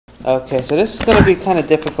Okay, so this is going to be kind of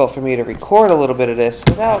difficult for me to record a little bit of this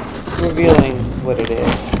without revealing what it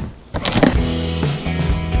is.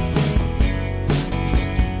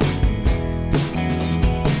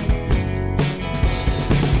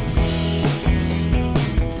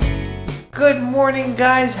 Good morning,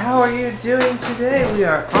 guys. How are you doing today? We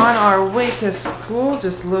are on our way to school,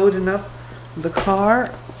 just loading up the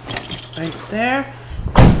car right there.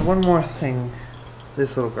 And one more thing,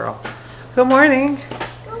 this little girl. Good morning.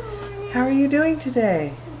 How are you doing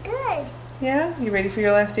today? Good. Yeah? You ready for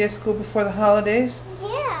your last day of school before the holidays?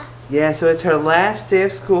 Yeah. Yeah, so it's her last day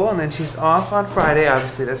of school, and then she's off on Friday.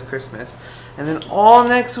 Obviously, that's Christmas. And then all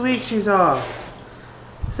next week she's off.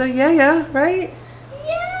 So yeah, right?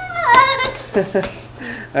 Yeah.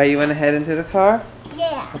 Alright, you want to head into the car?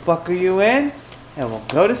 Yeah. I'll buckle you in, and we'll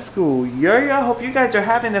go to school. Yeah. Hope you guys are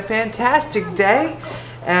having a fantastic day.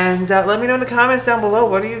 And let me know in the comments down below,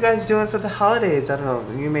 what are you guys doing for the holidays? I don't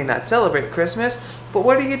know, you may not celebrate Christmas, but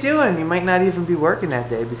what are you doing? You might not even be working that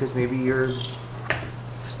day because maybe your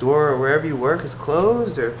store or wherever you work is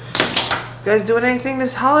closed. Or you guys doing anything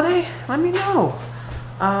this holiday? Let me know.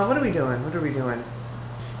 What are we doing?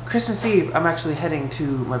 Christmas Eve, I'm actually heading to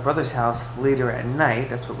my brother's house later at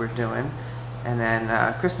night. That's what we're doing. And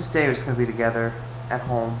then Christmas Day, we're just going to be together at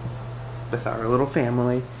home with our little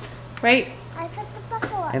family. Right? I put the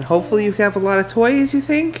buckle up. And hopefully you have a lot of toys, you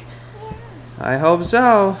think? Yeah. I hope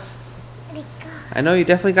so. I know you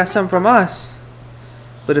definitely got some from us.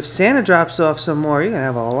 But if Santa drops off some more, you're going to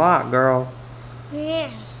have a lot, girl. Yeah.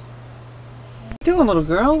 What you doing, little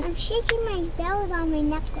girl? I'm shaking my belt on my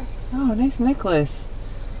necklace. Oh, nice necklace.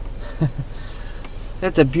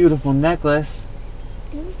 That's a beautiful necklace.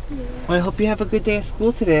 Thank you. Well, I hope you have a good day at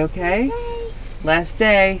school today, okay? Okay. Last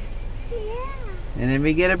day. Yeah. And then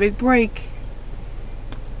we get a big break.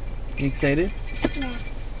 You excited? Yeah.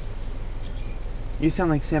 You sound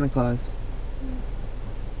like Santa Claus.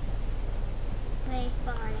 Very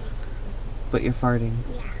farting. But you're farting.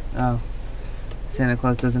 Yeah. Oh. Santa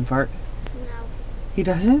Claus doesn't fart? No. He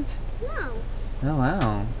doesn't? No. Oh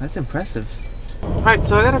wow, that's impressive. Alright,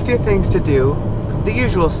 so I got a few things to do. The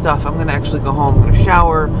usual stuff. I'm gonna actually go home, I'm gonna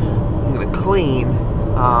shower, I'm gonna clean,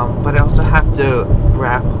 but I also have to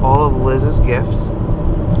wrap all of Liz's gifts.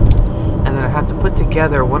 And then I have to put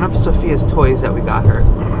together one of Sophia's toys that we got her.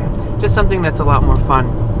 Just something that's a lot more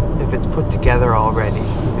fun if it's put together already. You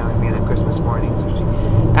know what I mean? On Christmas morning, so she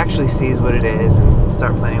actually sees what it is and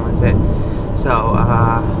start playing with it. So,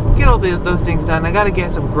 get all those things done. I gotta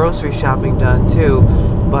get some grocery shopping done too,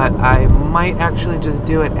 but I might actually just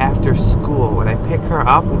do it after school. When I pick her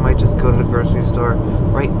up, we might just go to the grocery store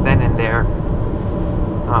right then and there.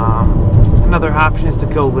 Another option is to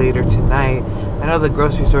go later tonight. I know the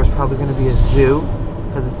grocery store is probably going to be a zoo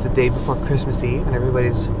because it's the day before Christmas Eve and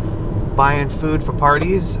everybody's buying food for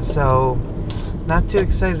parties, so not too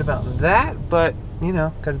excited about that, but you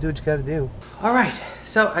know, gotta do what you gotta do. Alright,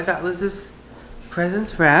 so I got Liz's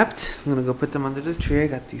presents wrapped. I'm gonna go put them under the tree. I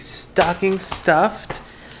got these stockings stuffed,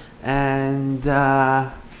 and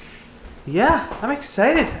yeah, I'm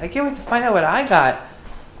excited. I can't wait to find out what I got.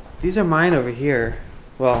 These are mine over here.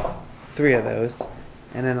 Well, 3 of those,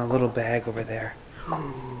 and then a little bag over there.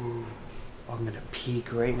 I'm gonna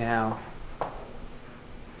peek right now.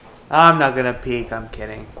 I'm not gonna peek, I'm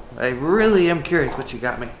kidding. I really am curious what you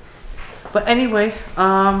got me. But anyway,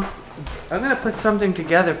 I'm gonna put something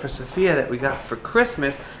together for Sophia that we got for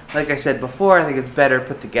Christmas. Like I said before, I think it's better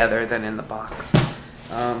put together than in the box.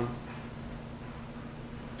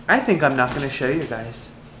 I think I'm not gonna show you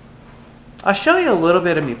guys. I'll show you a little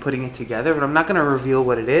bit of me putting it together, but I'm not gonna reveal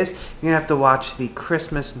what it is. You're gonna have to watch the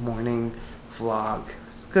Christmas morning vlog.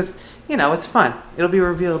 Because, you know, it's fun. It'll be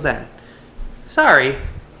revealed then. Sorry.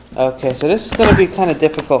 Okay, so this is going to be kind of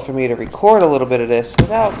difficult for me to record a little bit of this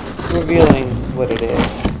without revealing what it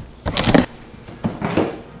is.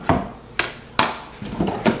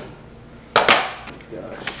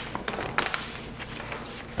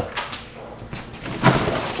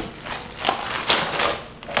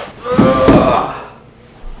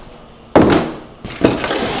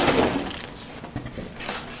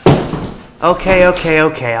 Okay,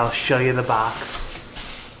 I'll show you the box.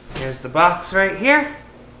 Here's the box right here.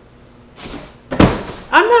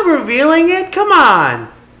 I'm not revealing it, come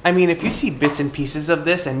on! I mean, if you see bits and pieces of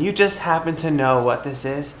this and you just happen to know what this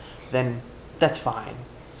is, then that's fine.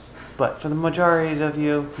 But for the majority of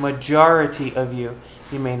you,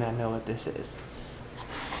 you may not know what this is.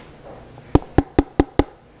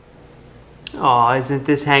 Aw, isn't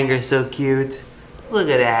this hanger so cute? Look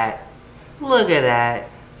at that. Look at that.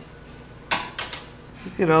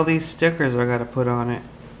 Look at all these stickers I gotta put on it.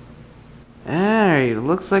 Alright,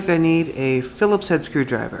 looks like I need a Phillips head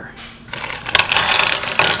screwdriver.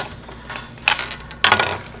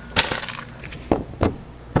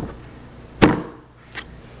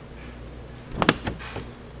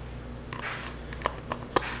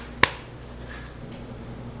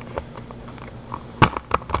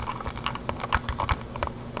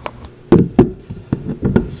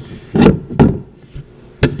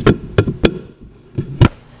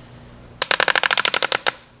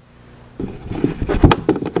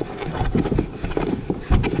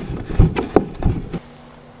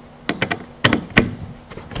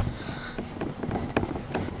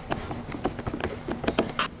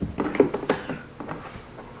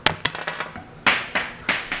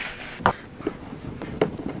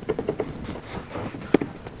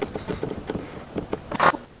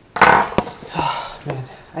 Man,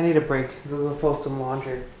 I need a break. Go fold some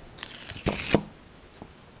laundry.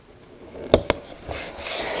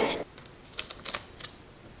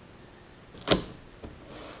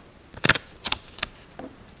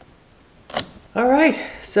 Alright,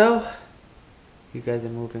 so you guys are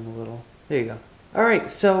moving a little. There you go.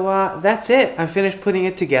 Alright, so that's it. I finished putting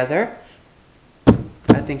it together.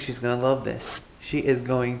 I think she's gonna love this. She is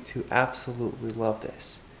going to absolutely love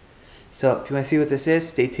this. So if you want to see what this is,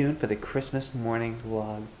 stay tuned for the Christmas morning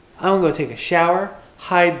vlog. I'm gonna go take a shower,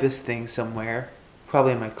 hide this thing somewhere,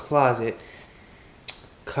 probably in my closet,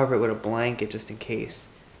 cover it with a blanket just in case.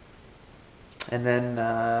 And then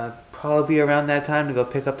probably be around that time to go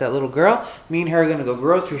pick up that little girl. Me and her are gonna go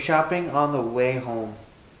grocery shopping on the way home.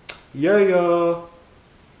 Yeah.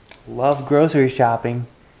 Love grocery shopping.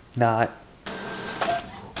 Not.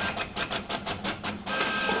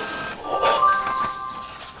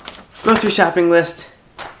 Grocery shopping list.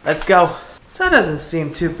 Let's go. So that doesn't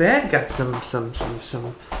seem too bad. Got some can't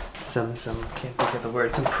think of the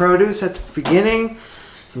word. Some produce at the beginning,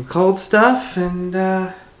 some cold stuff, and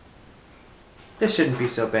this shouldn't be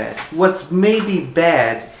so bad. What's maybe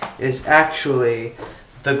bad is actually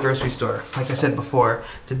the grocery store. Like I said before,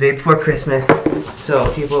 it's the day before Christmas,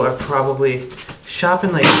 so people are probably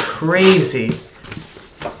shopping like crazy.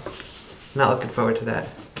 Not looking forward to that.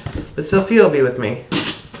 But Sophia will be with me.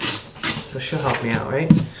 So she'll help me out, right?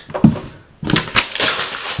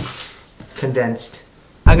 Condensed.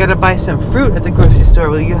 I gotta buy some fruit at the grocery store.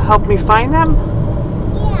 Will you help me find them?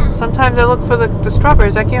 Yeah. Sometimes I look for the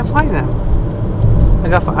strawberries. I can't find them.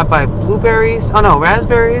 I buy blueberries. Oh no,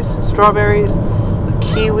 raspberries, strawberries, a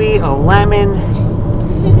kiwi, a lemon,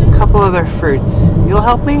 a couple other fruits. You'll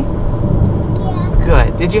help me? Yeah.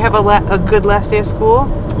 Good. Did you have a good last day of school?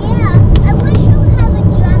 Yeah. I wish you had a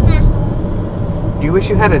drum at home. You wish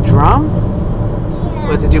you had a drum? Yeah.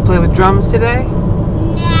 What, did you play with drums today?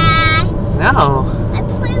 Nah. No. I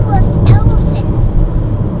played with elephants.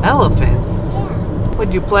 Elephants? Yeah.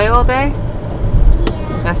 Would you play all day?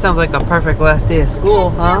 Yeah. That sounds like a perfect last day of school,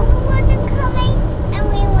 huh? Dylan wasn't coming, and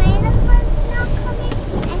Leilani was not coming,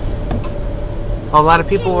 and A lot of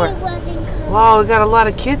people Timmy were... wasn't coming. Wow, we got a lot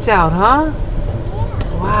of kids out, huh?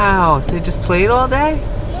 Yeah. Wow, so you just played all day?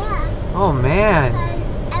 Yeah. Oh man. Because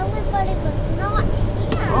everybody was not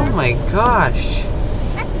here. Oh my gosh.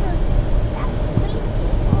 That's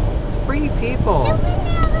 3 people. 3 people.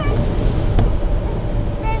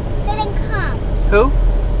 Didn't come. Who?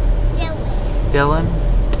 Dylan. Dylan?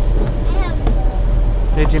 I have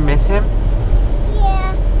Dylan. Did you miss him?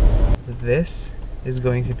 Yeah. This is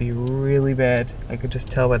going to be really bad. I could just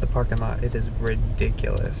tell by the parking lot. It is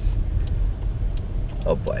ridiculous.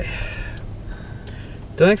 Oh boy.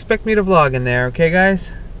 Don't expect me to vlog in there, okay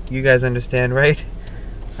guys? You guys understand, right?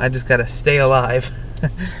 I just gotta stay alive.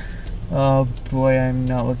 Oh boy, I'm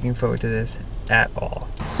not looking forward to this at all.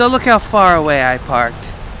 So look how far away I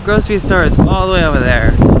parked. Grocery store is all the way over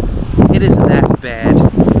there. It isn't that bad.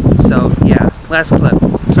 So yeah, last clip.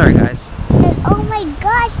 Sorry guys. And oh my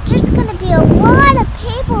gosh, there's gonna be a lot of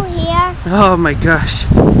people here. Oh my gosh.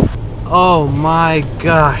 Oh my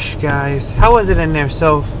gosh, guys. How was it in there,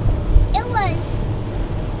 Soph? It was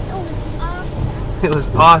awesome. It was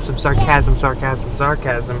awesome.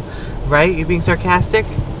 Sarcasm. Right? You being sarcastic?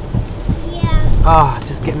 Yeah. Oh,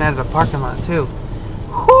 just getting out of the parking lot too.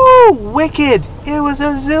 Whoo! Wicked! It was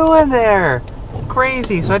a zoo in there!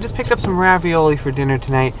 Crazy. So I just picked up some ravioli for dinner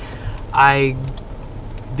tonight. I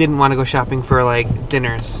didn't want to go shopping for like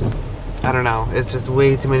dinners. I don't know. It's just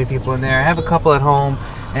way too many people in there. I have a couple at home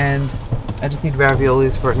and I just need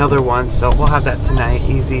raviolis for another one. So we'll have that tonight.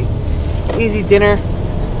 Easy dinner.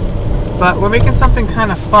 But we're making something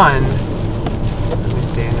kind of fun. Let me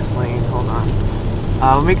stay in this lane. Hold on.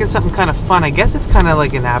 We're making something kind of fun. I guess it's kind of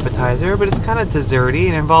like an appetizer, but it's kind of desserty.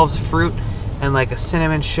 It involves fruit and like a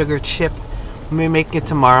cinnamon sugar chip may make it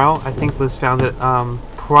tomorrow. I think Liz found it.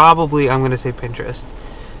 Probably I'm going to say Pinterest,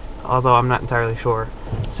 although I'm not entirely sure.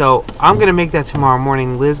 So I'm going to make that tomorrow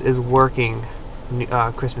morning. Liz is working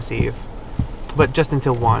Christmas Eve, but just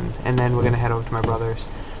until 1, and then we're going to head over to my brother's.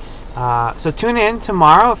 So tune in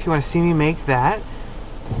tomorrow if you want to see me make that.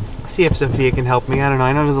 See if Sophia can help me. I don't know.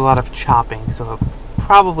 I know there's a lot of chopping, so it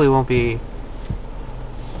probably won't be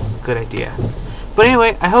a good idea. But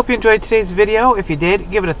anyway, I hope you enjoyed today's video. If you did,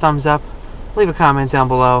 give it a thumbs up. Leave a comment down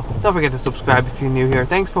below. Don't forget to subscribe if you're new here.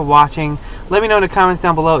 Thanks for watching. Let me know in the comments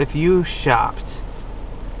down below if you shopped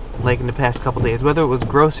like in the past couple days, whether it was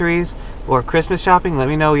groceries or Christmas shopping. Let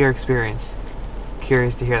me know your experience.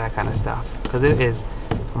 Curious to hear that kind of stuff, because it is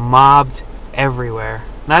mobbed everywhere.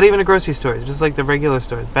 Not even the grocery stores, just like the regular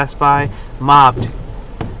stores. Best Buy, mobbed.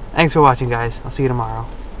 Thanks for watching, guys. I'll see you tomorrow.